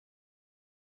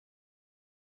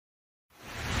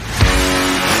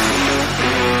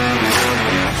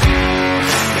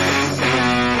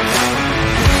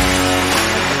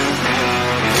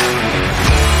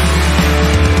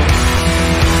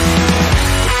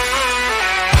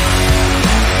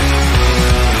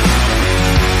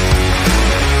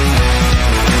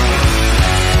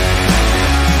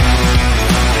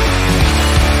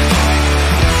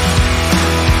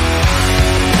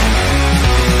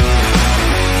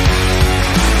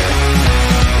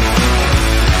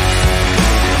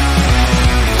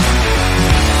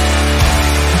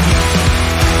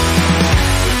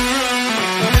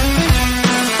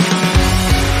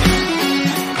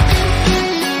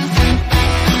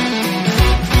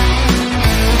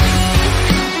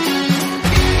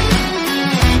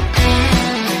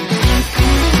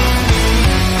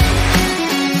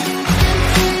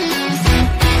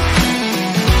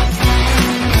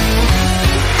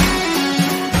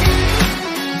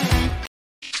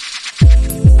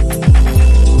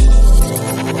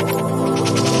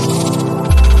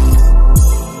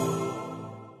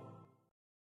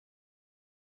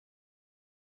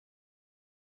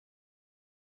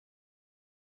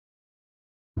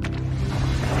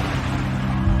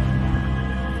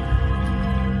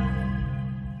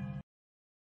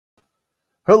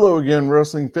Hello again,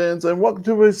 wrestling fans, and welcome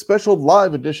to a special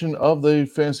live edition of the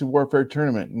Fantasy Warfare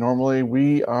Tournament. Normally,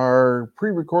 we are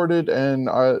pre-recorded and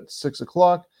at 6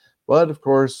 o'clock, but of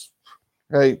course,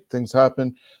 hey, things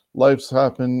happen, lives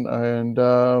happen, and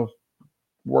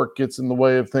work gets in the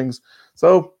way of things.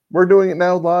 So we're doing it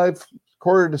now live,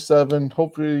 6:45.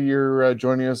 Hopefully, you're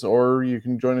joining us, or you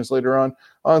can join us later on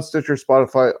Stitcher,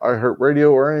 Spotify,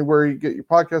 iHeartRadio, or anywhere you get your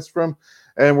podcasts from.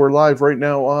 And we're live right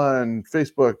now on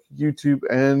Facebook, YouTube,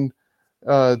 and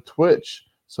Twitch.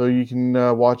 So you can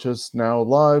watch us now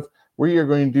live. We are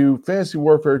going to do Fantasy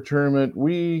Warfare Tournament.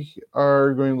 We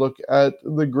are going to look at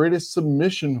the greatest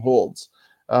submission holds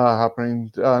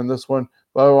happening on this one.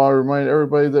 But I want to remind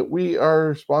everybody that we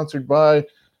are sponsored by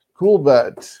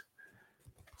CoolBet.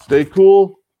 Stay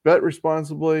cool, bet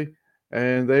responsibly,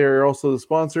 and they are also the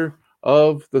sponsor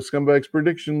of the Scumbags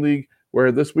Prediction League,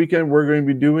 where this weekend we're going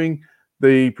to be doing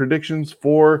the predictions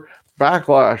for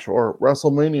Backlash or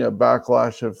WrestleMania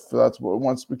Backlash, if that's what it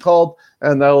wants to be called,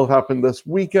 and that will happen this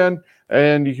weekend,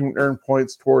 and you can earn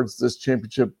points towards this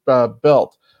championship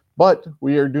belt. But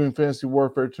we are doing Fantasy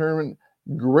Warfare Tournament,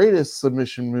 greatest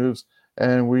submission moves,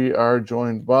 and we are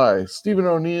joined by Stephen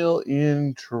O'Neill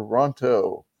in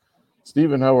Toronto.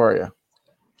 Stephen, how are you?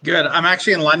 Good. I'm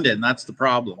actually in London. That's the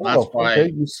problem. That's why.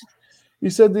 Okay. You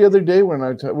said the other day when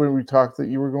we talked that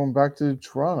you were going back to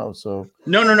Toronto. So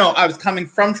no. I was coming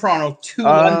from Toronto to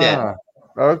London.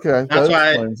 Okay, that's that why.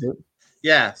 Explains it.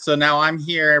 Yeah. So now I'm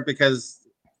here because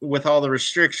with all the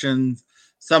restrictions,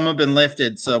 some have been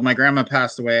lifted. So my grandma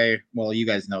passed away. Well, you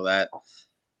guys know that.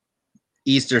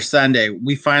 Easter Sunday,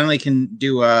 we finally can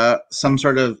do some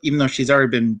sort of, even though she's already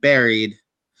been buried,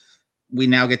 we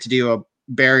now get to do a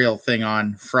burial thing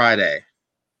on Friday.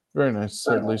 Very nice.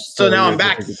 At least, so now I'm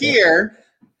back here,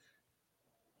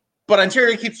 but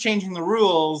Ontario keeps changing the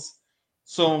rules,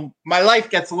 so my life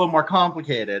gets a little more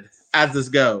complicated as this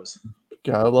goes.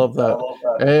 Yeah, I love that.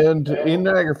 And in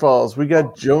Niagara Falls, we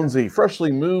got Jonesy,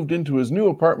 freshly moved into his new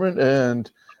apartment, and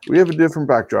we have a different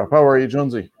backdrop. How are you,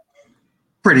 Jonesy?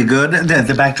 Pretty good.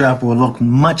 The backdrop will look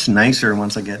much nicer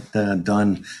once I get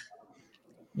done.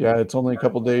 Yeah, it's only a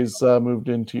couple days moved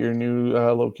into your new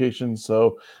location,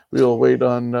 so we'll wait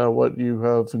on what you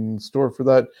have in store for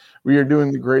that. We are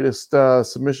doing the greatest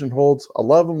submission holds. A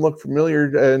lot of them look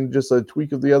familiar and just a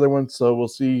tweak of the other one, so we'll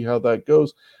see how that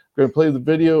goes. We're going to play the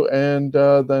video, and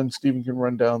then Stephen can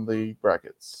run down the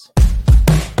brackets.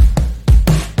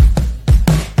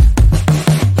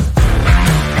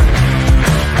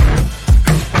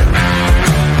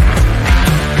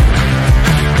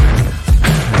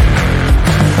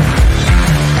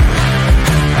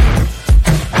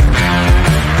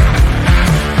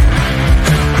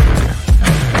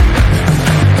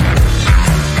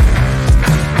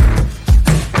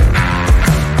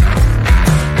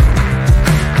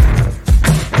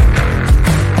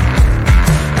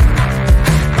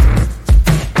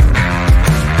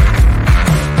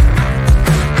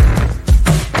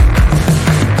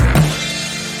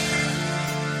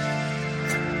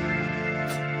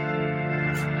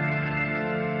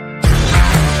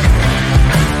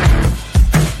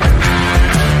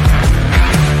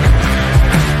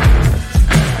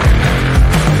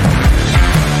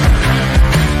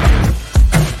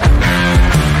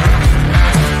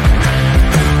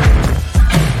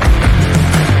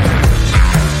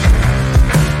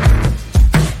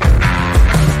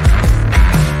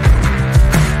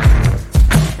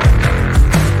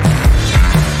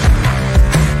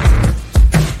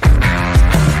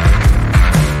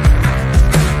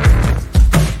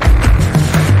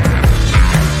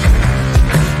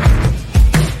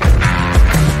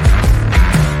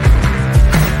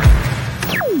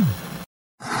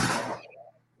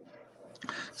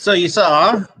 So you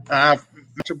saw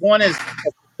matchup 1 is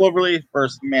Cloverleaf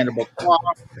versus Mandible Claw.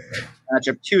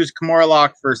 Matchup 2 is Kimura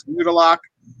Lock versus Mutalock.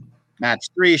 Match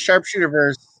 3 is Sharpshooter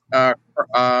versus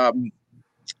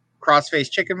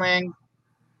Crossface Chicken Wing.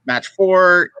 Match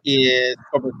 4 is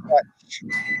Cobra Clutch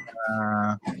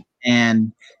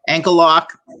and Ankle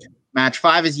Lock. Match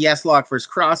 5 is Yes Lock versus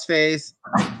Crossface.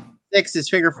 6 is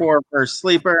Figure 4 versus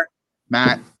Sleeper.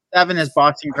 Match 7 is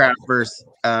Boxing Crab versus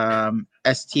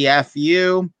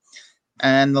STFU.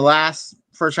 And the last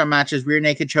first round match is Rear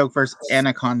Naked Choke versus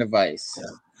Anaconda Vice.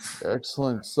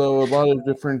 Excellent. So a lot of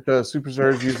different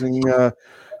superstars using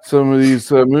some of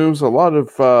these moves. A lot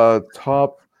of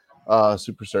top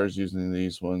superstars using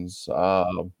these ones,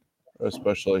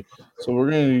 especially. So we're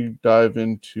going to dive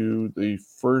into the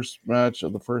first match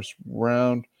of the first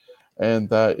round, and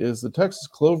that is the Texas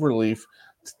Cloverleaf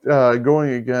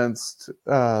going against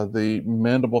the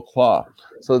Mandible Claw.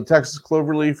 So the Texas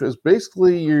Cloverleaf is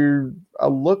basically a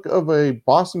look of a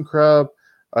Boston Crab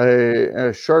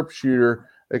a sharpshooter,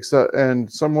 except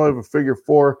and somewhat of a figure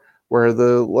four, where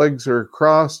the legs are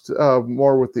crossed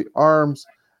more with the arms,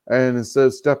 and instead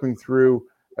of stepping through,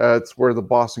 it's where the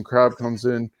Boston Crab comes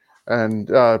in and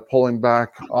pulling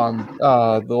back on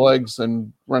the legs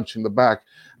and wrenching the back.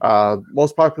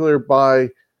 Most popular by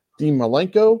Dean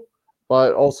Malenko,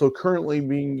 but also currently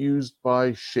being used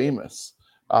by Sheamus.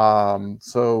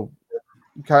 So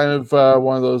kind of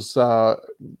one of those,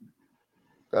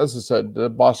 as I said, the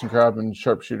Boston Crab and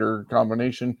Sharpshooter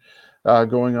combination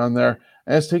going on there.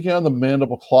 And it's taking on the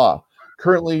Mandible Claw,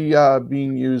 currently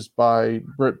being used by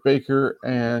Britt Baker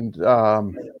and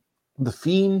The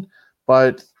Fiend,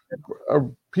 but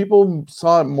people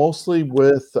saw it mostly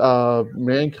with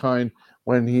Mankind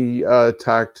when he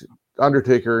attacked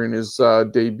Undertaker in his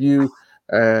debut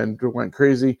and went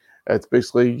crazy. It's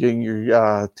basically getting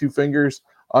your two fingers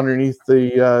underneath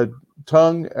the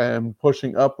tongue and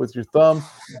pushing up with your thumb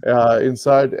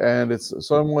inside, and it's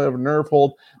somewhat of a nerve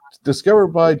hold discovered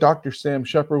by Dr. Sam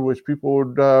Shepard, which people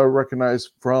would recognize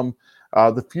from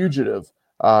The Fugitive.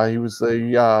 He was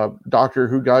a doctor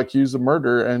who got accused of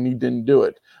murder, and he didn't do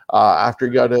it. After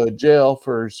he got out of jail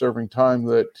for serving time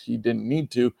that he didn't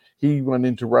need to, he went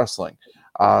into wrestling.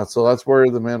 So that's where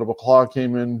the Mandible Claw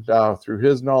came in through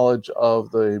his knowledge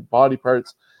of the body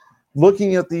parts.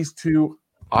 Looking at these two,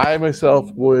 I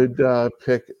myself would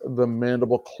pick the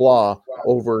Mandible Claw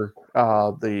over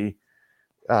the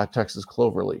Texas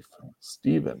Cloverleaf.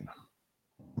 Steven.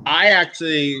 I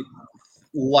actually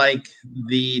like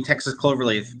the Texas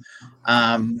Cloverleaf.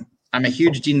 I'm a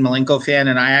huge Dean Malenko fan,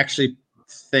 and I actually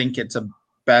think it's a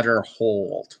better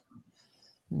hold.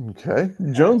 Okay.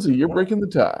 Jonesy, you're breaking the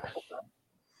tie.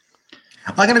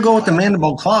 I'm going to go with the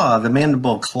Mandible Claw. The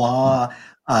Mandible Claw,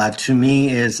 to me,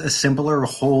 is a simpler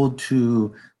hold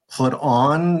to put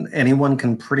on. Anyone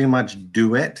can pretty much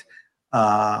do it.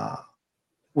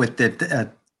 With the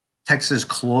Texas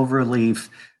Cloverleaf,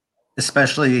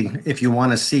 especially if you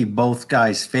want to see both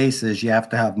guys' faces, you have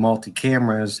to have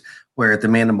multi-cameras, where at the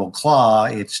Mandible Claw,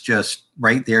 it's just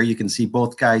right there. You can see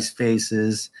both guys'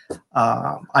 faces.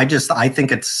 I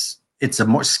think it's a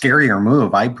more scarier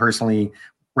move. I personally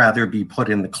rather be put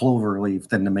in the Cloverleaf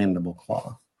than the Mandible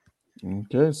Claw.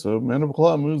 Okay, so Mandible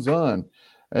Claw moves on.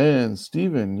 And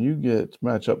Steven, you get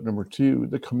matchup number 2,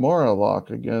 the Kimura lock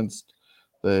against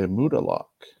the Muda lock.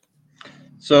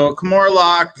 So Kimura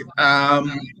lock,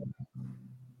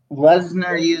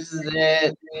 Lesnar uses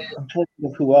it. I'm trying to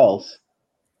think of who else.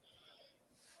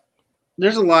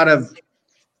 There's a lot of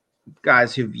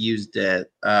guys who've used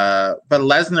it, but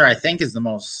Lesnar, I think, is the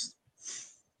most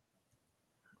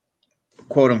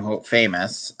quote-unquote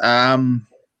famous. The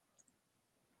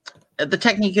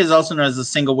technique is also known as a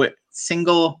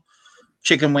single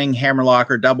chicken wing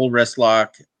hammerlock or double wrist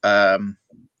lock.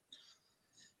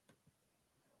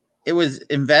 It was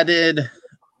invented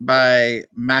by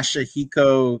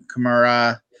Masahiko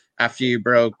Kimura after he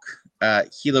broke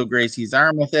Hilo Gracie's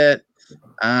arm with it.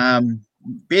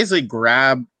 Basically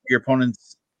grab your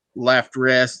opponent's left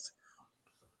wrist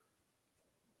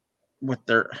with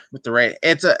the right.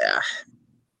 It's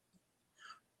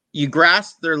you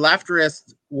grasp their left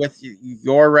wrist with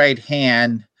your right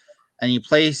hand, and you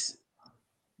place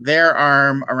their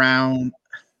arm around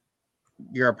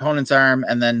your opponent's arm,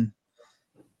 and then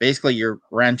basically you're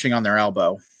wrenching on their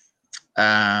elbow.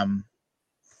 Kushida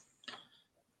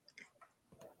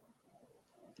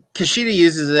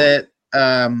uses it,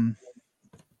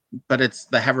 but it's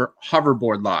the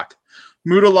hoverboard lock.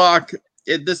 Muda lock,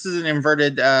 this is an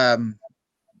inverted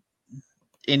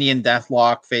Indian death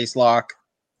lock, face lock.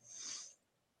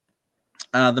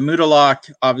 The Muda lock,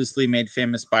 obviously made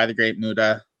famous by the great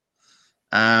Muda.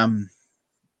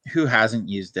 Who hasn't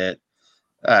used it?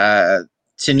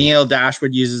 Tennille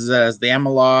Dashwood uses it as the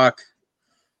Emma lock.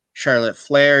 Charlotte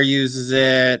Flair uses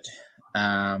it.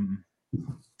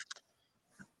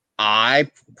 I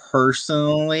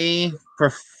personally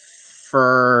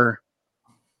prefer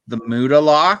the Muda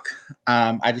lock.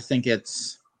 I just think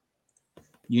it's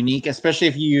unique, especially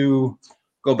if you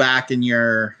go back and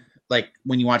you're like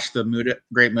when you watch the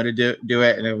Great Muda do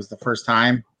it, and it was the first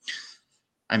time.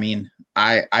 I mean,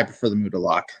 I prefer the Muda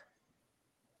lock.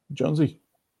 Jonesy.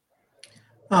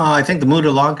 I think the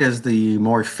Muda lock is the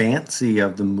more fancy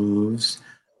of the moves.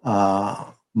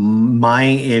 My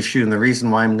issue, and the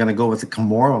reason why I'm going to go with the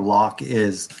Kimura lock,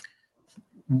 is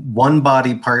one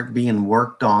body part being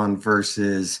worked on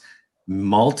versus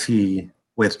multi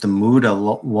with the Muda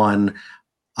one.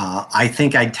 I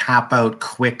think I'd tap out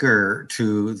quicker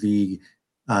to the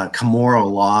Kimura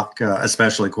lock,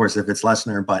 especially, of course, if it's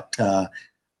Lesnar. But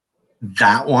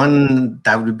That one,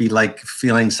 that would be like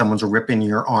feeling someone's ripping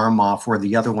your arm off, where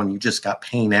the other one, you just got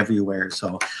pain everywhere.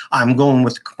 So I'm going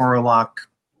with the Kimura lock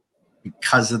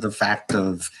because of the fact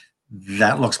of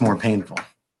that looks more painful.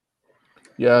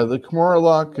 Yeah, the Kimura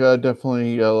lock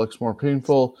definitely looks more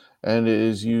painful and it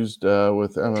is used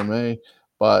with MMA,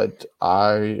 but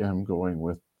I am going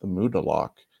with the Muda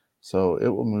lock. So it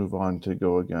will move on to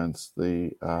go against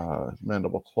the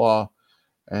mandible claw.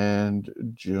 And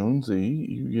Jonesy,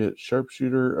 you get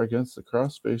Sharpshooter against the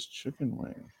cross-faced chicken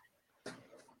wing.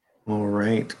 All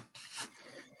right.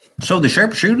 So the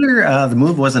Sharpshooter, the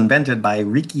move was invented by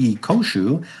Riki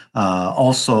Koshu,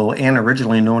 also and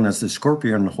originally known as the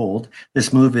Scorpion Hold.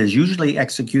 This move is usually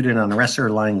executed on a wrestler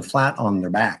lying flat on their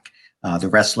back. The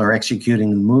wrestler executing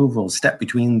the move will step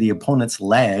between the opponent's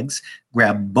legs,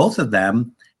 grab both of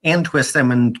them, and twist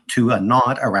them into a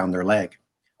knot around their leg.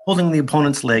 Holding the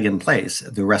opponent's leg in place,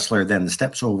 the wrestler then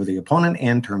steps over the opponent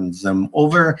and turns them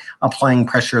over, applying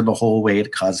pressure the whole way to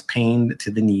cause pain to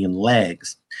the knee and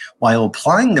legs. While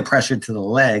applying the pressure to the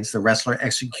legs, the wrestler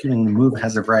executing the move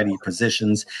has a variety of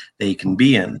positions they can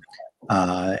be in.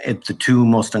 The two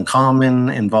most uncommon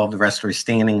involve the wrestler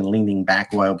standing and leaning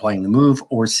back while applying the move,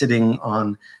 or sitting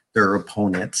on their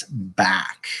opponent's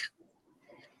back.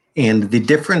 And the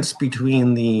difference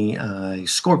between the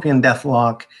Scorpion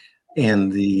Deathlock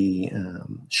and the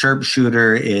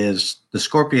Sharpshooter is the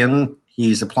Scorpion,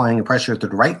 he's applying pressure to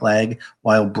the right leg,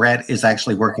 while Brett is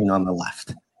actually working on the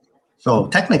left. So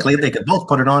technically, they could both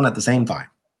put it on at the same time.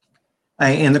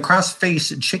 In the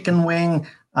cross-face chicken wing,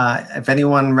 if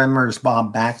anyone remembers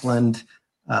Bob Backlund,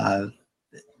 that's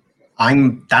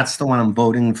the one I'm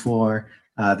voting for.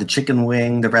 The chicken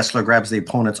wing, the wrestler grabs the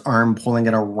opponent's arm, pulling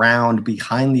it around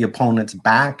behind the opponent's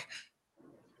back.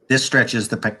 This stretches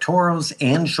the pectorals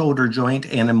and shoulder joint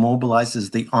and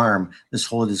immobilizes the arm. This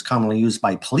hold is commonly used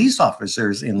by police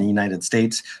officers in the United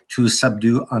States to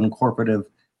subdue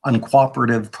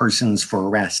uncooperative persons for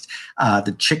arrest.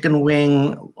 The chicken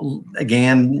wing,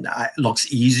 again,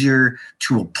 looks easier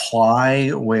to apply,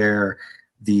 where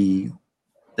the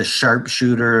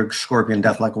Sharpshooter, Scorpion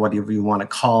Deathlock, whatever you want to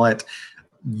call it,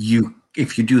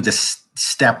 if you do this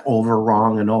step over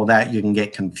wrong and all that, you can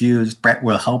get confused. Brett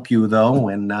will help you though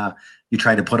when you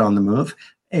try to put on the move.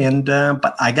 And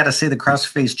but I got to say, the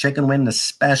cross-face chicken wing,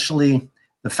 especially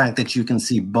the fact that you can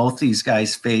see both these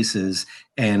guys' faces,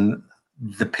 and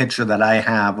the picture that I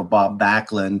have of Bob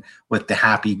Backlund with the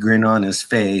happy grin on his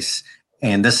face,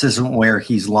 and this isn't where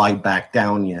he's lied back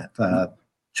down yet. To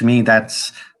me,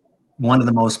 that's one of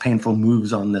the most painful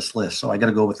moves on this list, so I got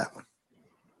to go with that one.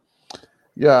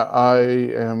 Yeah, I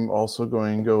am also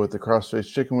going to go with the cross-face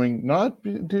chicken wing, not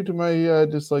due to my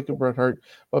dislike of Bret Hart,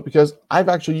 but because I've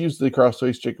actually used the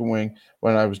cross-face chicken wing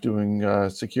when I was doing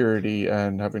security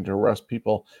and having to arrest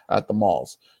people at the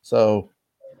malls. So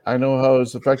I know how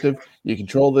it's effective. You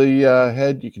control the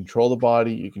head, you control the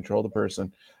body, you control the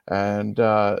person, and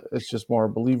it's just more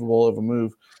believable of a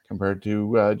move compared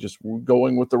to just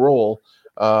going with the role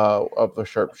of the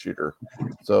sharpshooter.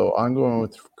 So I'm going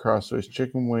with cross-face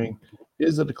chicken wing.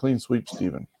 Is it a clean sweep,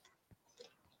 Steven?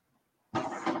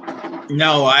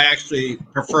 No, I actually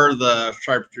prefer the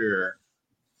sharpshooter.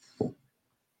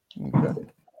 Okay.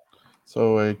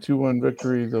 So a 2-1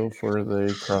 victory, though, for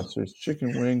the cross-face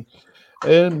chicken wing.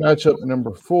 And matchup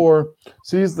number 4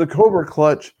 sees the Cobra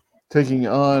Clutch taking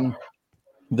on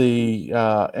the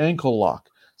ankle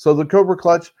lock. So the Cobra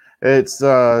Clutch, it's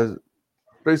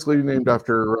basically named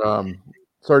after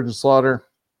Sergeant Slaughter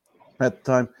at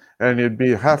the time, and it'd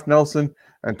be a half Nelson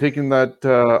and taking that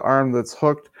arm that's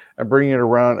hooked and bringing it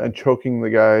around and choking the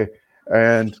guy.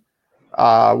 And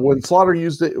when Slaughter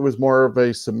used it, it was more of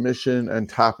a submission and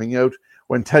tapping out.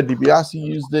 When Ted DiBiase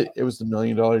used it, it was the $1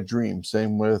 Million Dream.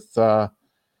 Same with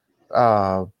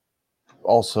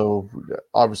also,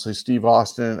 obviously, Steve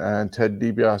Austin and Ted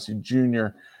DiBiase Jr.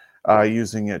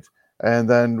 Using it. And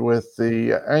then with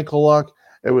the ankle lock,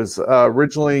 it was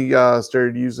originally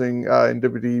started using in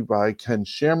WWE by Ken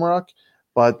Shamrock,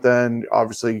 but then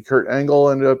obviously Kurt Angle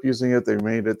ended up using it. They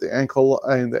made it the angle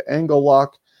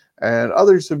lock, and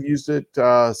others have used it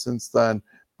since then.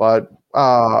 But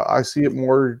I see it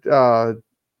more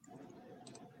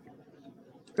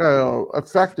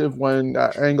effective when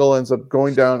Angle ends up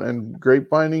going down and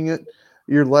grapevining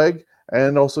your leg,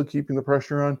 and also keeping the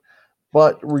pressure on.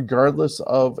 But regardless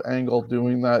of Angle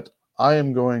doing that, I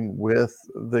am going with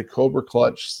the Cobra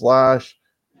Clutch / $1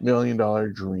 Million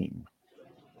Dream.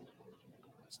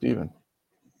 Steven.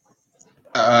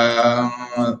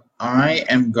 I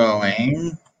am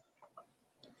going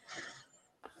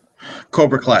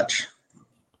Cobra Clutch.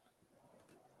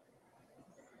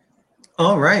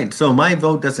 All right. So my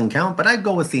vote doesn't count, but I'd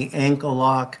go with the ankle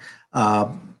lock.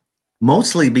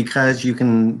 Mostly because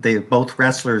both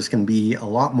wrestlers can be a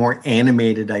lot more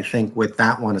animated, I think, with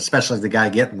that one, especially the guy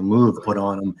getting the move put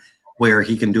on him, where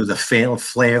he can do the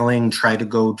flailing, try to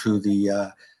go to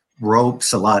the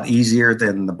ropes a lot easier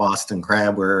than the Boston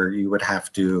Crab, where you would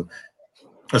have to,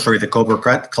 the Cobra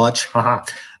Clutch.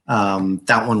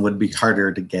 That one would be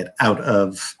harder to get out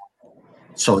of.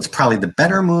 So it's probably the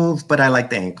better move, but I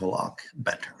like the ankle lock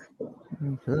better.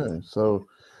 Okay, so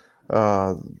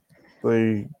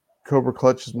the Cobra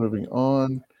Clutch is moving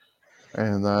on,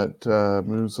 and that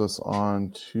moves us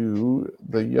on to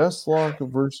the Yes Lock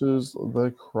versus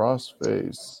the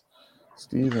Crossface.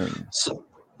 Steven.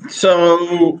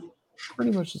 So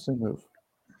pretty much the same move.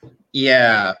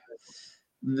 Yeah.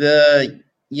 The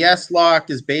Yes Lock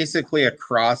is basically a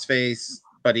crossface,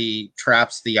 but he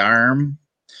traps the arm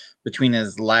between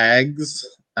his legs.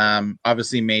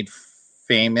 Obviously made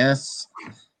famous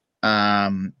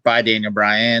by Daniel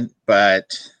Bryan,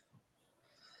 but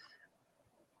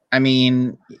I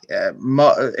mean,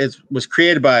 it was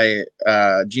created by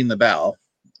Gene LaBelle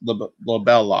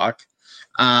Lock.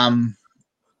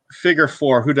 Figure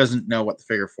 4. Who doesn't know what the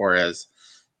figure 4 is?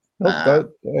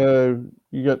 Nope,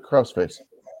 you got crossface.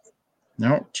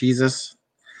 No, Jesus.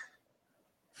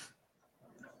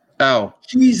 Oh,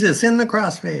 Jesus in the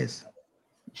crossface.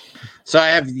 So I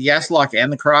have the Yes Lock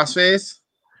and the crossface.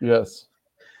 Yes.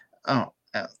 Oh,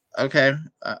 okay.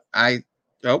 Bye,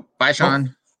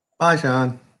 Shawn. Bye,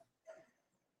 Shawn.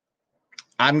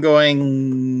 I'm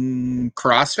going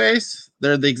crossface.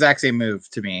 They're the exact same move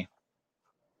to me.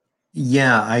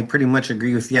 Yeah, I pretty much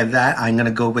agree with you. That I'm going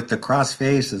to go with the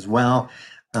crossface as well.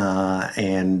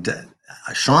 And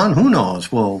Shawn, who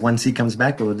knows? Well, once he comes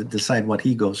back, we'll decide what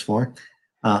he goes for.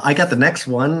 I got the next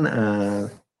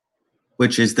one,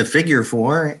 which is the figure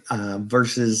 4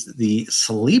 versus the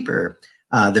sleeper.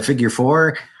 The figure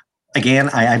 4, again,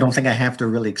 I don't think I have to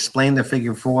really explain the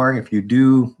figure 4. If you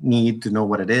do need to know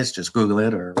what it is, just Google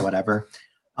it or whatever.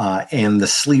 And the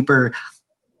sleeper,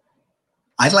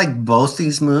 I like both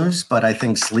these moves, but I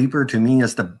think sleeper to me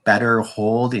is the better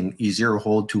hold and easier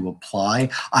hold to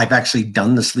apply. I've actually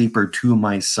done the sleeper to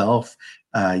myself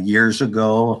years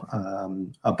ago.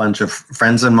 A bunch of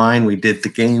friends of mine, we did the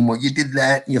game where you did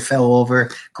that, you fell over.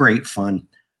 Great fun.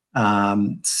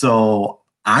 So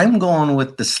I'm going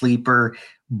with the sleeper,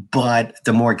 but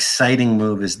the more exciting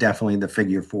move is definitely the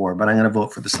figure 4, but I'm going to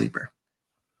vote for the sleeper.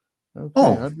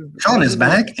 Okay, Shawn is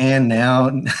back, and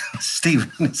now Steven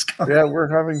is coming. Yeah, we're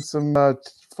having some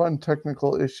fun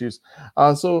technical issues.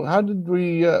 So how did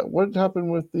we, what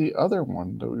happened with the other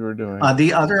one that we were doing?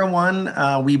 The other one,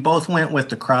 we both went with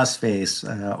the crossface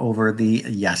over the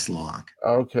Yes Lock.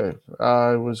 Okay,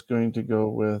 I was going to go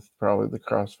with probably the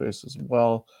crossface as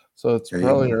well. So it's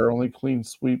probably our only clean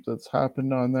sweep that's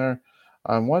happened on there.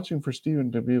 I'm watching for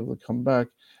Steven to be able to come back.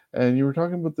 And you were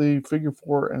talking about the figure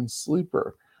 4 and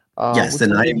sleeper. Yes,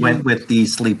 and I went with the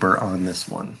sleeper on this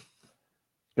one.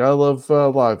 Gotta love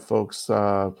live, folks.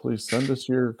 Please send us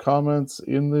your comments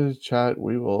in the chat.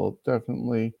 We will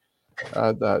definitely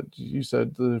add that. You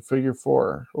said the figure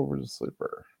 4 over the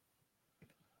sleeper.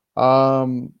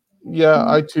 Yeah,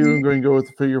 I too am going to go with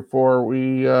the figure 4.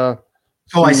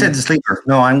 I said the sleeper.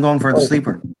 No, I'm going for the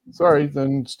sleeper. Sorry,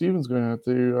 then Steven's going to have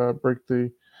to break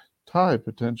the tie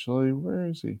potentially. Where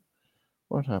is he?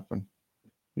 What happened?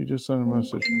 He just sent a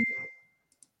message.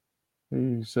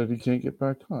 He said he can't get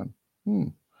back on.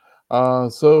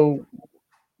 So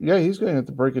yeah, he's going to have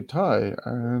to break a tie,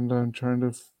 and I'm trying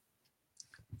to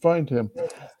find him.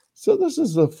 So this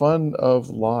is the fun of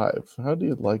live. How do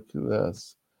you like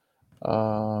this?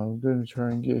 I'm going to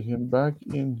try and get him back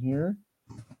in here.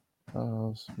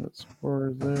 Submit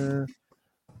score there.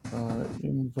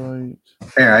 Invite.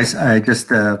 There, I just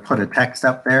put a text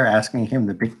up there asking him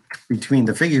to pick between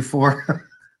the figure 4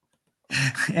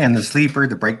 and the sleeper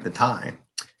to break the tie.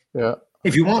 Yeah.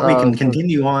 If you want, we can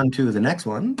continue on to the next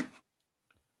one.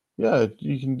 Yeah,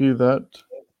 you can do that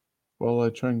while I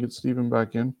try and get Steven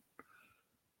back in.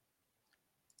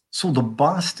 So the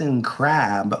Boston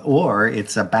Crab, or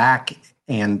it's a back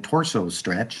and torso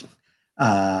stretch.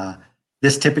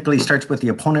 This typically starts with the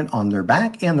opponent on their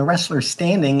back and the wrestler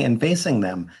standing and facing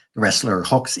them. The wrestler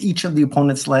hooks each of the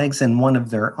opponent's legs in one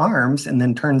of their arms and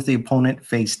then turns the opponent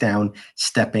face down,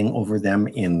 stepping over them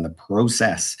in the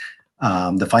process.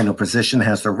 The final position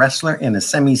has the wrestler in a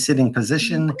semi-sitting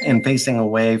position and facing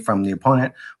away from the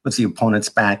opponent with the opponent's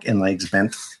back and legs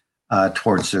bent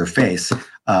towards their face.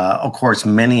 Of course,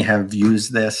 many have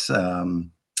used this.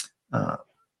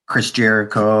 Chris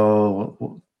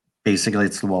Jericho, basically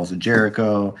it's the Walls of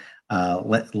Jericho.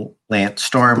 Lance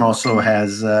Storm also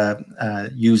has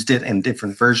used it in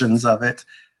different versions of it.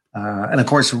 And of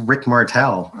course, Rick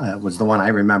Martel was the one I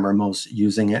remember most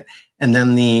using it. And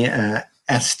then the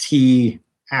STF.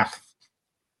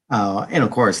 And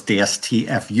of course, the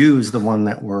STFU is the one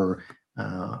that we're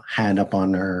had up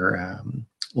on our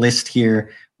list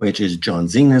here, which is John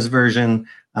Cena's version.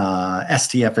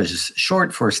 STF is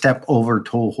short for step over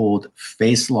toe hold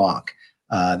face lock.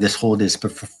 This hold is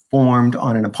performed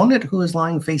on an opponent who is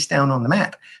lying face down on the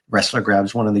mat. The wrestler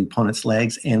grabs one of the opponent's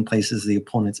legs and places the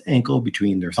opponent's ankle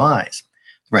between their thighs.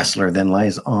 The wrestler then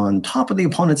lies on top of the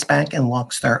opponent's back and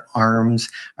locks their arms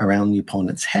around the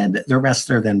opponent's head. The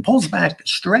wrestler then pulls back,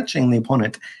 stretching the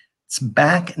opponent's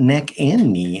back, neck,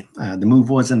 and knee. The move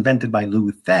was invented by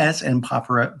Lou Thesz and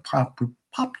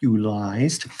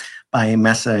popularized by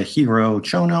Masahiro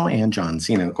Chono and John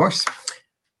Cena, of course.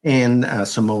 And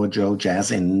Samoa Joe, Jazz,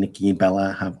 and Nikki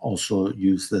Bella have also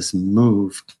used this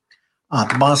move.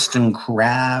 The Boston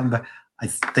Crab, I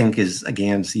think, is,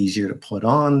 again, it's easier to put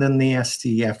on than the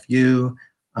STFU.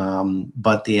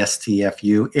 But the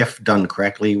STFU, if done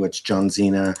correctly, which John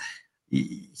Cena,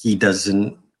 he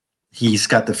doesn't, he's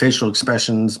got the facial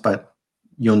expressions, but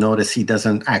you'll notice he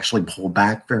doesn't actually pull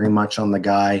back very much on the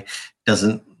guy.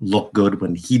 Doesn't look good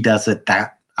when he does it.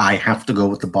 That I have to go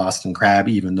with the Boston Crab,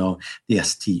 even though the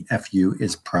STFU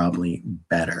is probably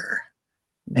better.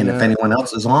 And if anyone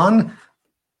else is on,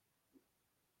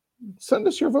 send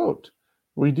us your vote.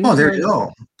 We do. Oh, there you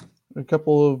go. A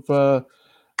couple of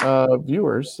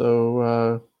viewers.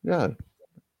 So yeah,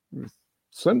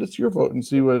 send us your vote and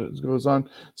see what goes on.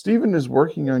 Steven is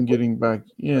working on getting back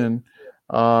in.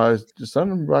 Just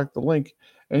send him back the link,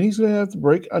 and he's going to have to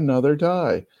break another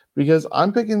tie because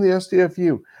I'm picking the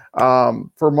STFU.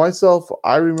 For myself,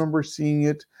 I remember seeing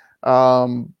it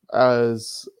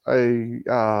as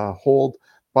a hold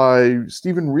by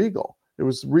Steven Regal. It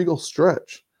was Regal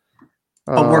Stretch.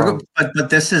 But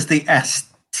this is the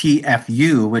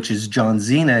STFU, which is John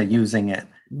Cena using it.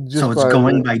 So it's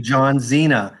going by John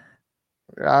Cena.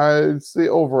 It's the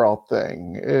overall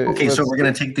thing. Okay, so we're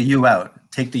going to take the U out.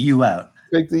 Take the U out.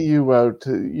 Take the U out.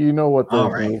 You know what the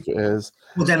move is.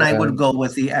 Well, then I would go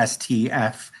with the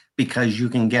STF because you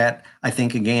can get, I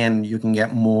think, again, you can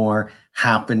get more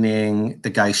happening. The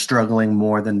guy struggling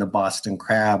more than the Boston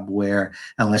Crab, where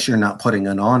unless you're not putting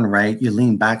it on right, you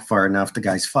lean back far enough, the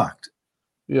guy's fucked.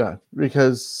 Yeah,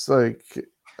 because like...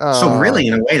 so really,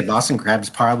 in a way, the Boston Crab is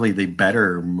probably the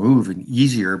better move and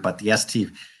easier, but the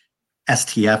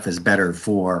STF is better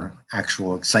for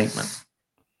actual excitement.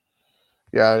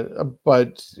 Yeah,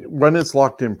 but when it's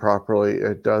locked in properly,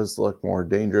 it does look more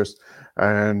dangerous.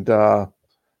 And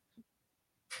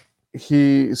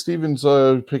Steven's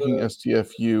picking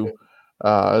STFU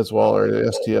as well, or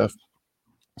the STF.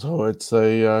 So it's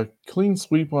a clean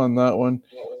sweep on that one.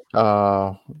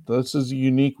 This is a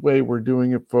unique way we're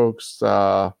doing it, folks.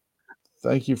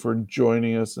 Thank you for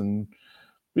joining us and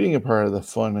being a part of the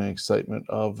fun and excitement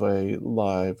of a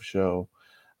live show.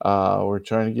 We're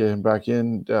trying to get him back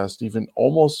in. Steven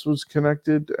almost was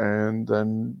connected and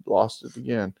then lost it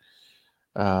again.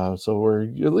 So we're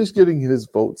at least getting his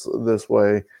votes this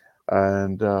way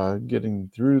and getting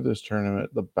through this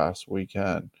tournament the best we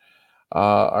can.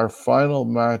 Our final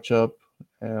matchup,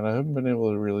 and I haven't been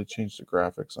able to really change the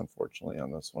graphics, unfortunately,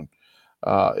 on this one,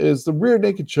 is the rear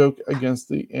naked choke against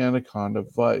the Anaconda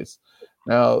Vice.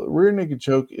 Now, rear naked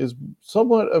choke is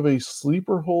somewhat of a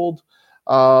sleeper hold.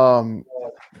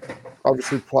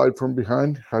 Obviously applied from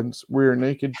behind, hence rear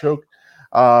naked choke.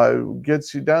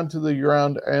 Gets you down to the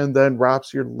ground and then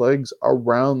wraps your legs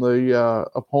around the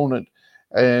opponent.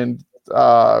 And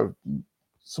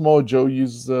Samoa Joe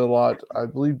uses it a lot. I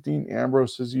believe Dean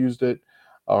Ambrose has used it,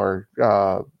 or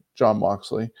John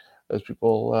Moxley, as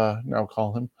people now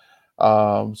call him.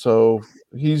 So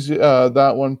he's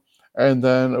that one. And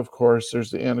then, of course,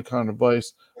 there's the Anaconda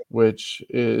Vice, which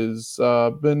is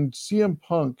been CM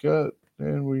Punk.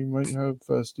 And we might have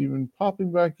Steven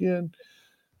popping back in.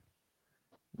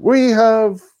 We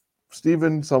have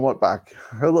Steven somewhat back.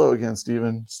 Hello again,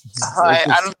 Steven. Hi,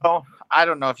 I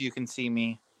don't know if you can see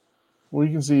me. We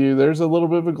can see you. There's a little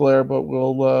bit of a glare, but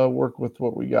we'll work with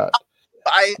what we got.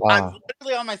 I'm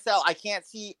literally on my cell. I can't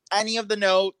see any of the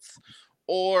notes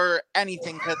or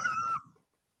anything because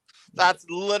that's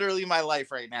literally my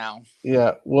life right now.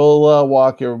 Yeah, we'll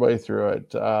walk everybody through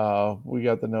it. We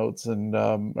got the notes and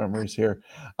memories here.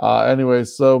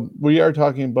 Anyways, so we are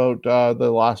talking about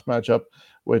the last matchup,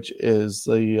 which is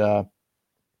the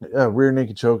rear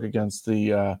naked choke against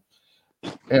the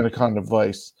Anaconda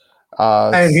Vice.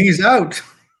 And he's out.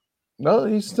 No,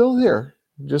 he's still here,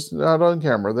 just not on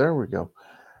camera. There we go.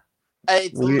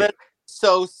 It's literally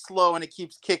so slow and it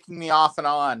keeps kicking me off and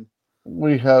on.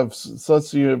 We have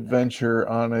such an adventure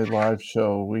on a live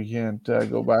show. We can't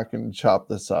go back and chop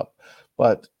this up,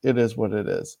 but it is what it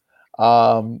is.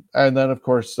 And then, of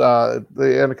course,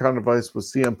 the Anaconda Vice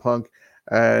was CM Punk,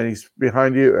 and he's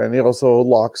behind you, and he also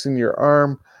locks in your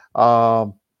arm.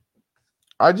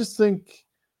 I just think,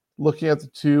 looking at the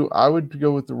two, I would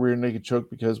go with the rear naked choke,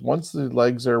 because once the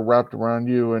legs are wrapped around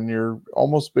you and you're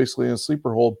almost basically in a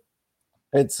sleeper hold,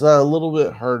 it's a little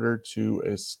bit harder to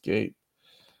escape.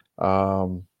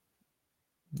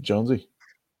 Jonesy.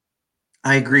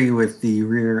 I agree with the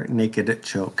rear naked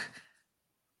choke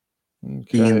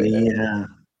Okay.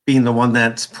 being the one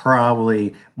that's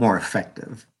probably more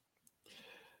effective.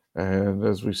 And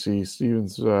as we see,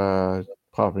 Steven's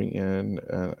popping in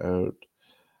and out.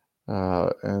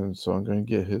 And so I'm going to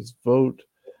get his vote.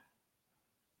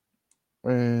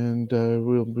 And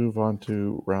we'll move on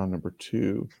to round number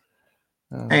 2.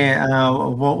 Hey,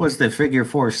 what was the figure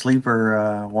 4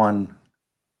 sleeper one?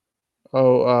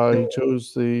 He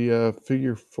chose the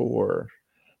figure 4.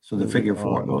 So the figure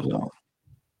 4 goes on.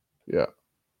 Yeah.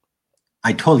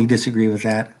 I totally disagree with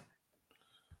that.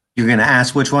 You're going to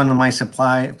ask which one of my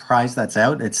prize that's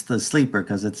out? It's the sleeper,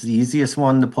 because it's the easiest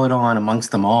one to put on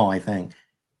amongst them all, I think.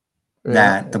 Yeah.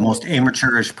 That the most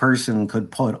amateurish person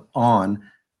could put on.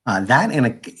 That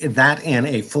and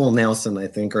a full Nelson, I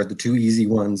think, are the two easy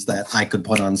ones that I could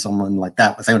put on someone like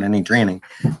that without any training.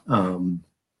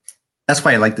 That's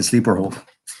why I like the sleeper hold.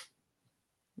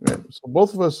 Yeah. So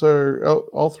both of us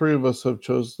all three of us have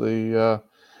chose the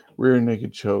rear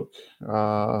naked choke.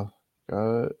 Got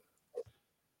it.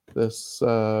 This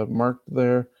marked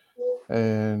there,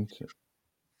 and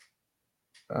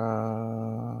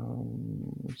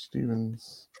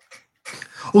Stevens.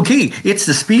 Okay, it's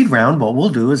the speed round. What we'll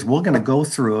do is we're going to go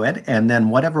through it, and then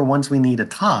whatever ones we need to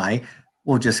tie,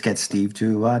 we'll just get Steve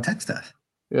to text us.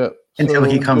 Yeah. Until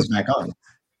he comes back on.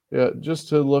 Yeah, just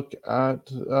to look at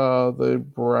the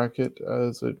bracket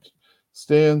as it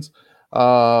stands.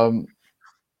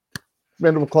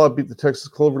 Mandible Claw beat the Texas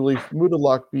Cloverleaf. Muda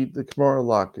Lock beat the Kimura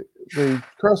Lock. The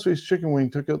Crossface Chicken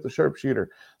Wing took out the Sharpshooter.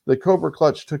 The Cobra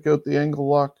Clutch took out the Angle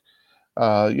Lock.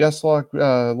 Yes Lock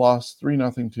lost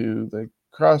 3-0 to the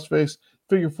Crossface.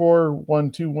 Figure 4 won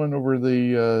 2-1 over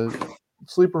the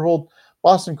Sleeper Hold.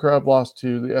 Boston Crab lost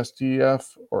to the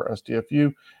STF or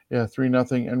STFU,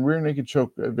 3-0, and Rear Naked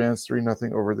Choke advanced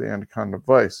 3-0 over the Anaconda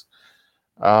Vice.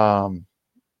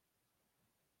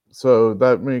 So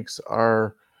that makes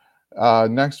our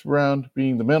next round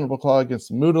being the Mandible Claw against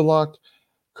the Muda Lock,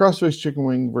 Crossface Chicken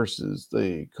Wing versus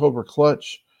the Cobra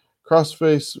Clutch,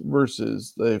 Crossface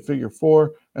versus the Figure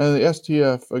 4, and the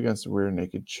STF against the Rear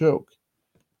Naked Choke.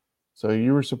 So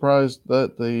you were surprised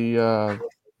that the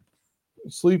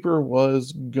sleeper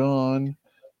was gone,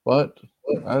 but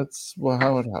that's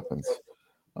how it happens,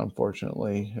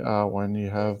 unfortunately, when you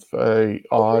have a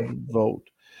odd vote.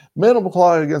 Mandible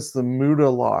Claw against the Muda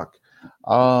Lock.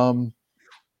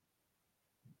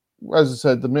 As I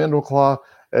said, the Mandible Claw,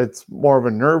 it's more of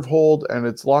a nerve hold, and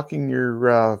it's locking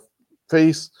your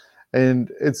face,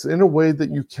 and it's in a way that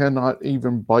you cannot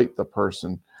even bite the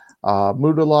person.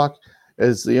 Muda Lock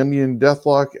is the Indian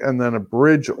Deathlock, and then a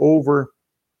bridge over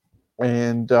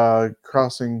and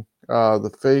crossing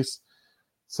the face.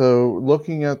 So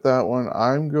looking at that one,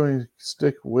 I'm going to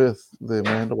stick with the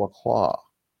Mandible Claw.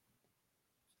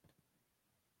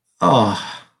 Oh,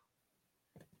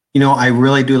 I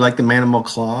really do like the Mandible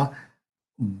Claw,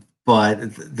 but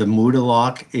the Muda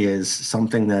Lock is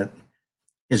something that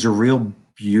is a real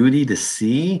beauty to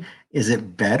see. Is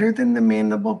it better than the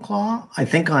Mandible Claw? I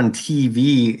think on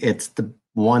TV, it's the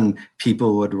one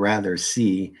people would rather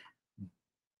see.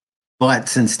 But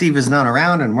since Steve is not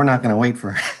around and we're not going to wait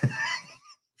for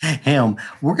him,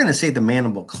 we're going to say the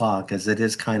Mandible Claw because it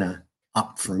is kind of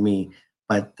up for me.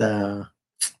 But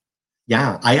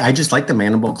yeah, I just like the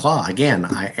Mandible Claw. Again,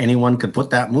 anyone could put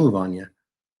that move on you.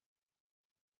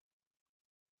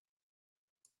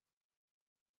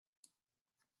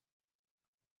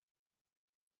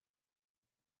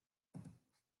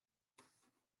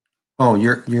 Oh,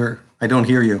 I don't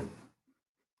hear you.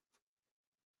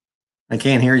 I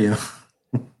can't hear you.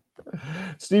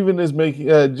 Steven is making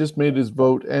just made his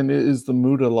vote, and it is the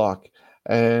Muda Lock.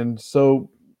 And so,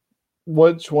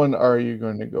 which one are you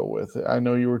going to go with? I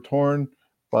know you were torn,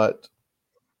 but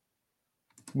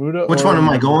Muda. Which one am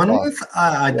I going with?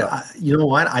 You know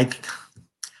what? I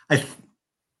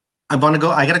want to go.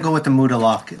 I got to go with the Muda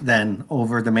Lock then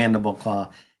over the Mandible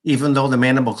Claw. Even though the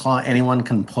Mandible Claw anyone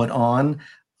can put on,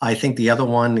 I think the other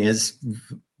one is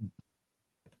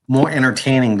more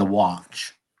entertaining to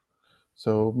watch.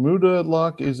 So Muda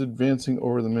Lock is advancing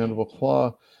over the Mandible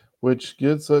Claw which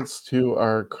gets us to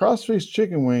our crossface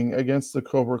chicken wing against the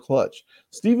Cobra Clutch.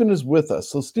 Steven is with us.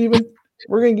 So, Steven,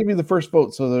 we're going to give you the first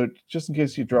vote so that just in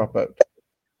case you drop out.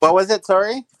 What was it?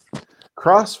 Sorry?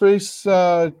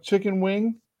 Crossface chicken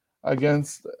wing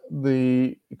against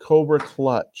the Cobra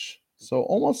Clutch. So,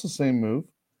 almost the same move.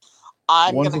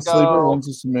 One's a sleeper, one's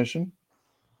a submission.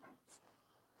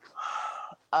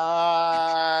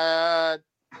 Cobra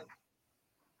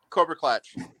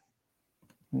Clutch.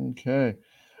 Okay.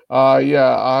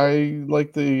 Yeah, I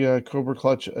like the Cobra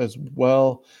Clutch as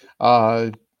well.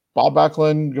 Bob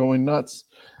Backlund going nuts,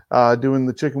 doing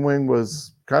the chicken wing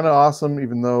was kind of awesome,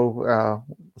 even though I'm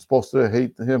supposed to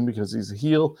hate him because he's a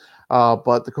heel.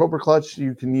 But the Cobra Clutch,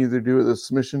 you can either do it as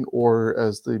submission or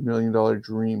as the $1 Million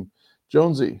Dream.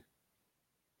 Jonesy.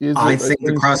 I think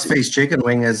the crossface chicken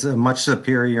wing is a much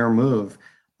superior move.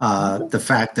 The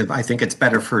fact that I think it's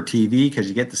better for TV because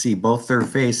you get to see both their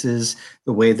faces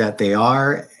the way that they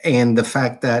are, and the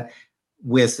fact that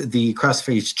with the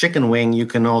crossface chicken wing, you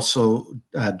can also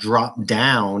drop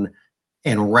down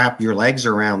and wrap your legs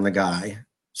around the guy.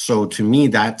 So to me,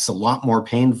 that's a lot more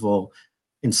painful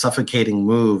and suffocating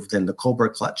move than the Cobra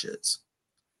Clutch is.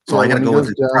 So I got to go with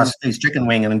the crossface chicken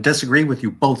wing and disagree with you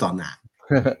both on that.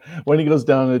 When he goes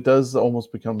down, it does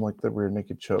almost become like the rear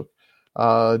naked choke.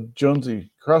 Jonesy,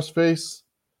 crossface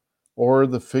or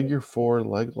the figure 4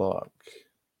 leg lock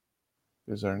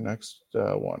is our next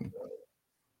one.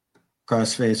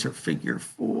 Crossface or figure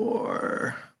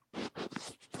 4.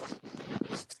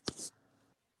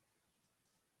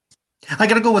 I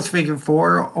got to go with figure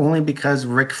 4 only because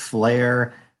Ric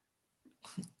Flair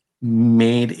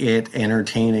made it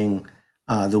entertaining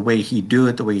the way he'd do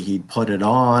it, the way he'd put it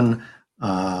on.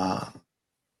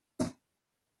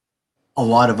 A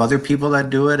lot of other people that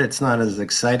do it, it's not as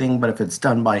exciting, but if it's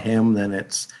done by him, then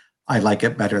I like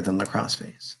it better than the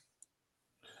crossface.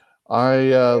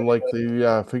 I like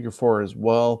the figure 4 as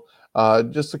well.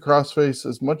 Just the crossface,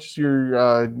 as much as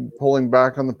you're pulling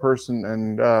back on the person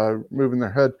and moving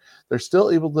their head, they're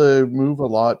still able to move a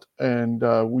lot and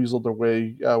weasel their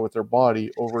way with their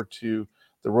body over to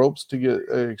the ropes to get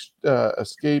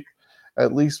escape.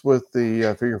 At least with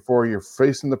the figure 4, you're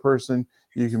facing the person.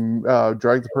 You can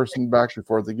drag the person back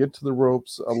before they get to the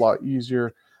ropes a lot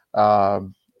easier.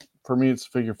 For me, it's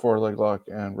figure 4 leg lock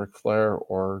and Ric Flair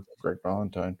or Greg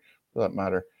Valentine for that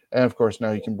matter. And of course,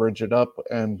 now you can bridge it up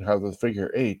and have the figure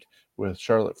 8 with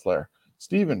Charlotte Flair.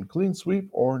 Steven, clean sweep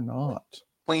or not?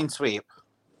 Clean sweep.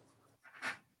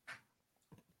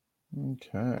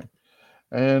 Okay.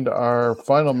 And our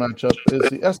final matchup is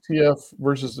the STF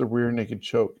versus the rear naked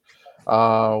choke.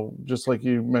 Just like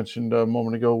you mentioned a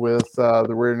moment ago with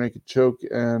the rear naked choke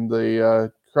and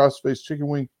the crossface chicken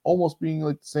wing almost being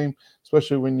like the same,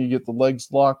 especially when you get the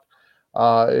legs locked.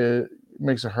 It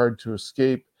makes it hard to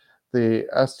escape. The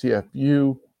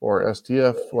STFU or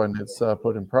STF when it's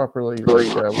put in properly,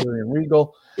 like William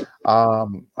Regal,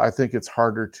 I think it's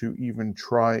harder to even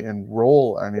try and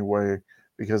roll anyway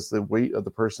because the weight of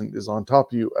the person is on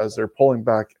top of you as they're pulling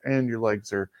back and your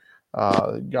legs are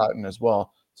gotten as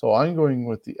well. So I'm going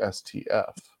with the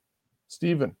STF.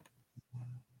 Steven.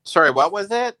 Sorry, what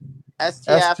was it?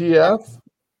 STF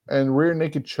and rear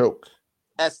naked choke.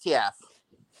 STF.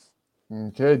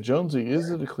 Okay, Jonesy, is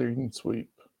it a clean sweep?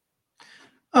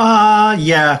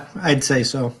 Yeah, I'd say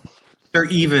so. They're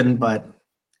even, but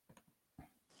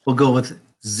we'll go with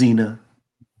Xena.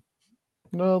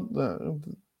 No,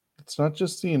 it's not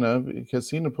just Cena, because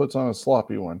Cena puts on a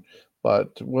sloppy one,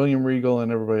 but William Regal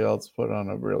and everybody else put on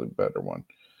a really better one.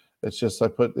 It's just I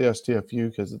put the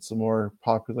STFU because it's a more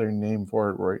popular name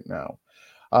for it right now.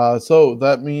 So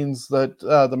that means that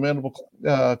the Mandible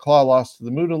Claw lost to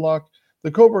the Muda Lock.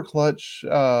 The Cobra Clutch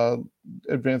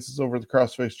advances over the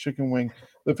Crossface Chicken Wing.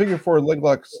 The Figure 4 Leg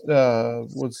Lock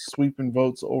was sweeping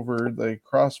votes over the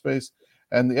Crossface.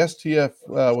 And the STF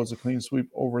was a clean sweep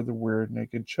over the Rear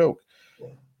Naked Choke.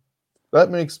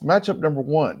 That makes matchup number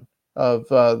 1 of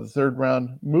the third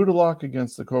round, Muda Lock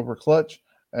against the Cobra Clutch,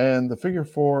 and the Figure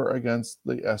 4 against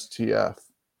the STF.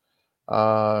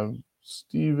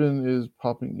 Steven is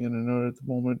popping in and out at the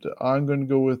moment. I'm going to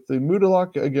go with the Muda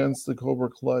Lock against the Cobra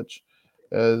Clutch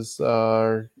as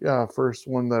our first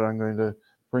one that I'm going to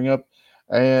bring up.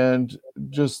 And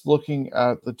just looking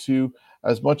at the two,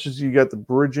 as much as you get the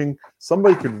bridging,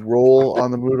 somebody could roll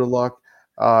on the Muda Lock.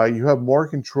 You have more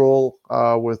control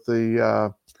with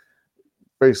the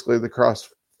basically the cross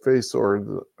face or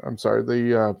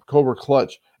the Cobra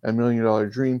Clutch and $1 Million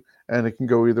Dream, and it can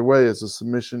go either way as a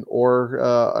submission or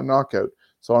a knockout.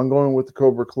 So I'm going with the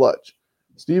Cobra Clutch.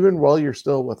 Steven, while you're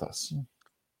still with us.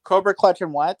 Cobra Clutch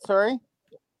and what? Sorry?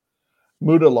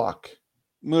 Muda Lock.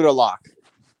 Muda Lock.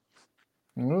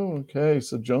 Okay,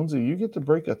 so Jonesy, you get to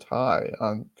break a tie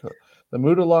on the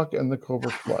Muda Lock and the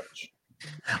Cobra Clutch.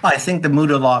 I think the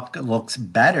Muda Lock looks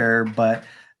better, but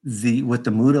with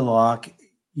the Muda Lock,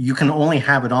 you can only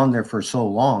have it on there for so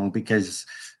long because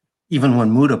even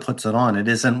when Muda puts it on, it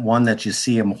isn't one that you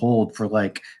see him hold for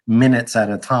like minutes at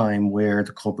a time. Where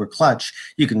the Cobra Clutch,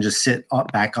 you can just sit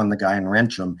back on the guy and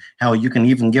wrench him. Hell, you can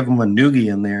even give him a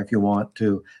noogie in there if you want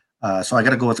to. So I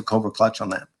got to go with the Cobra Clutch on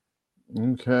that.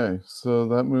 Okay, so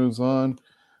that moves on.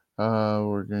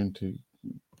 We're going to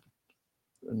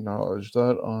acknowledge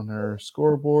that on our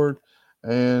scoreboard.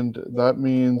 And that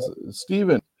means,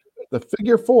 Steven, the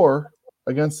figure 4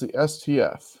 against the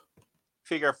STF.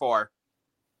 Figure 4.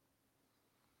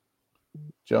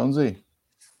 Jonesy.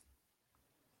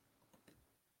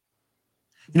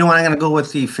 You know what? I'm going to go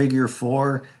with the figure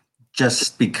 4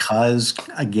 just because,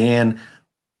 again,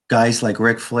 guys like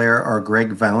Ric Flair or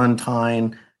Greg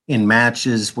Valentine in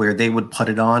matches where they would put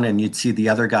it on and you'd see the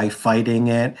other guy fighting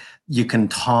it. You can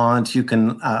taunt. You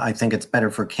can. I think it's better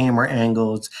for camera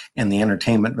angles and the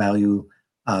entertainment value.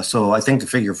 So I think the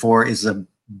figure 4 is a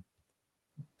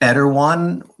better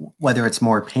one. Whether it's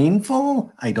more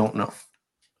painful, I don't know.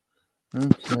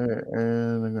 Okay,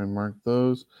 and I'm going to mark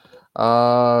those.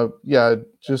 Yeah,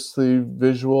 just the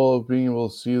visual of being able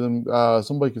to see them.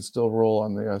 Somebody could still roll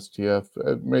on the STF.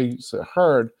 It makes it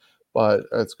hard, but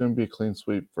it's going to be a clean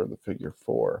sweep for the figure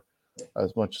 4.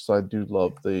 As much as I do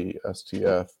love the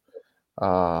STF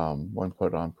when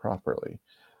put on properly.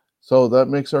 So that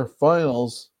makes our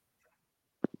finals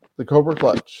the Cobra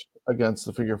Clutch against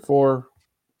the figure 4,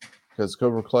 because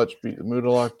Cobra Clutch beat the Muda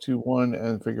Lock 2-1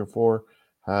 and figure 4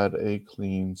 had a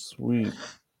clean sweep.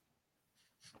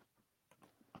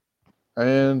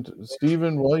 And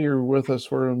Steven, while you're with us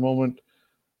for a moment,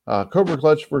 Cobra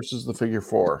Clutch versus the figure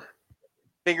 4.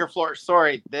 Figure 4.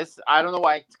 Sorry, I don't know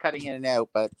why it's cutting in and out,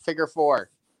 but figure 4.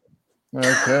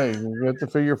 Okay, you get the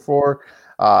figure 4.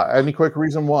 Any quick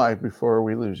reason why before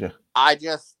we lose you? I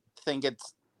just think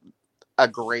it's a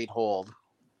great hold.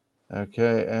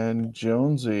 Okay, and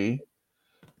Jonesy,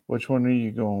 which one are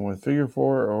you going with, figure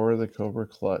 4 or the Cobra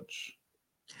Clutch?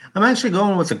 I'm actually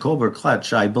going with the Cobra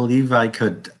Clutch. I believe I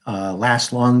could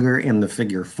last longer in the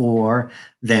figure 4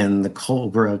 than the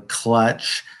Cobra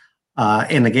Clutch.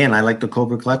 And again, I like the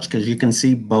Cobra Clutch because you can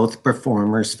see both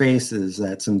performers' faces.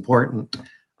 That's important.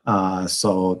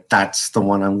 So that's the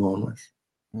one I'm going with.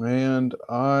 And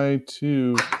I,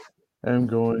 too, am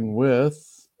going with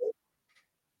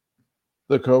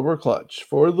the Cobra Clutch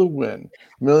for the win.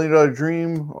 $1 Million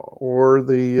Dream or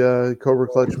the Cobra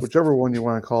Clutch, whichever one you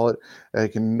want to call it.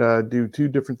 It can do two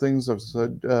different things. I've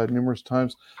said numerous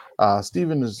times.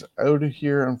 Steven is out of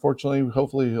here, unfortunately.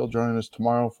 Hopefully he'll join us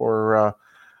tomorrow for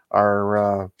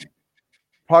our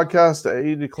podcast at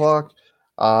 8 o'clock.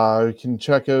 You can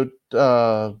check out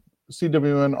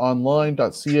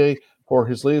cwnonline.ca for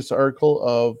his latest article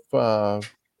of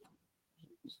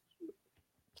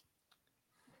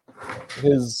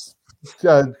his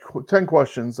 10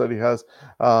 questions that he has.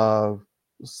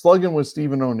 Slugging with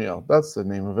Stephen O'Neill. That's the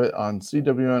name of it on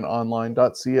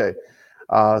cwnonline.ca.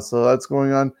 So that's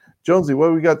going on. Jonesy, what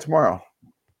do we got tomorrow?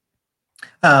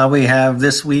 We have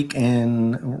This Week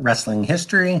in Wrestling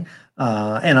History.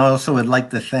 And I also would like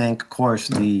to thank, of course,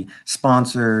 the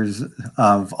sponsors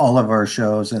of all of our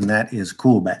shows, and that is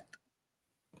CoolBet.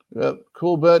 Yep,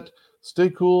 CoolBet. Stay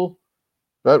cool,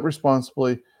 bet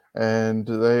responsibly, and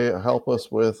they help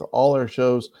us with all our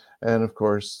shows. And of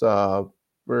course,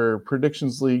 for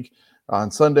Predictions League on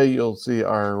Sunday, you'll see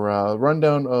our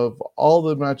rundown of all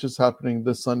the matches happening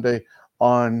this Sunday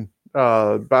on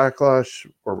Backlash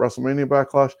or WrestleMania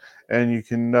Backlash, and you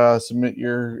can submit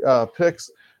your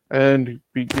picks and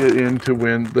get in to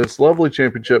win this lovely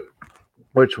championship,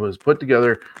 which was put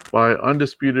together by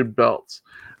Undisputed Belts.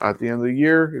 At the end of the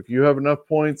year, if you have enough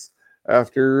points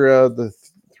after the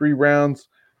 3 rounds,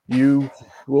 you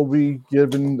will be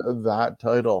given that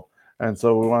title. And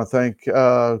so we want to thank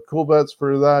Cool Bets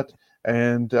for that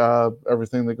and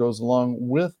everything that goes along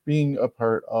with being a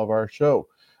part of our show.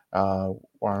 Want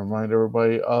to remind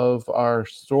everybody of our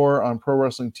store on Pro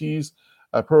Wrestling Tees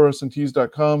at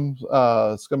prowrestlingtees.com,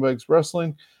 Scumbags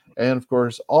Wrestling. And of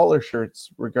course, all our shirts,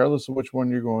 regardless of which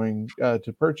one you're going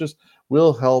to purchase,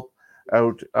 will help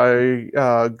out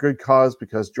a good cause,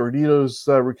 because Jordito's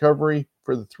recovery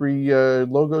for the 3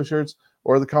 logo shirts,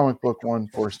 or the comic book one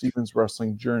for Steven's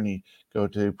Wrestling Journey. Go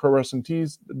to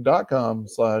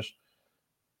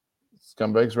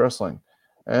prowrestlingtees.com/Scumbags Wrestling.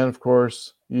 And of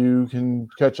course, you can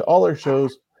catch all our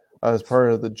shows as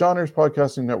part of the Johners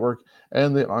Podcasting Network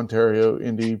and the Ontario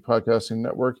Indie Podcasting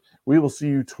Network. We will see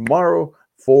you tomorrow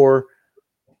for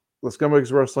the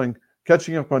Scumbags Wrestling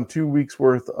catching up on 2 weeks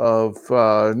worth of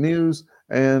news,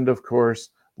 and of course,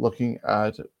 looking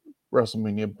at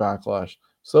WrestleMania Backlash.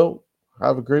 So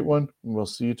have a great one, and we'll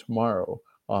see you tomorrow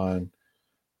on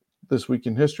This Week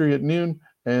in History at noon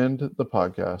and the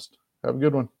podcast. Have a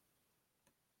good one.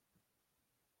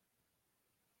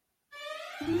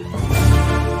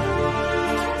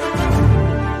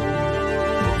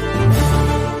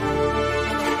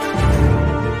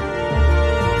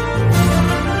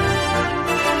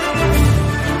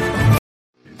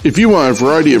 If you want a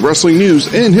variety of wrestling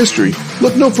news and history,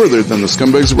 look no further than the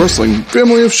Scumbags of Wrestling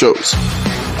family of shows.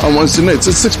 On Wednesday nights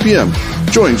at 6 p.m.,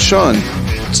 join Shawn,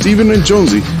 Steven, and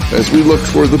Jonesy as we look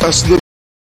for the best of the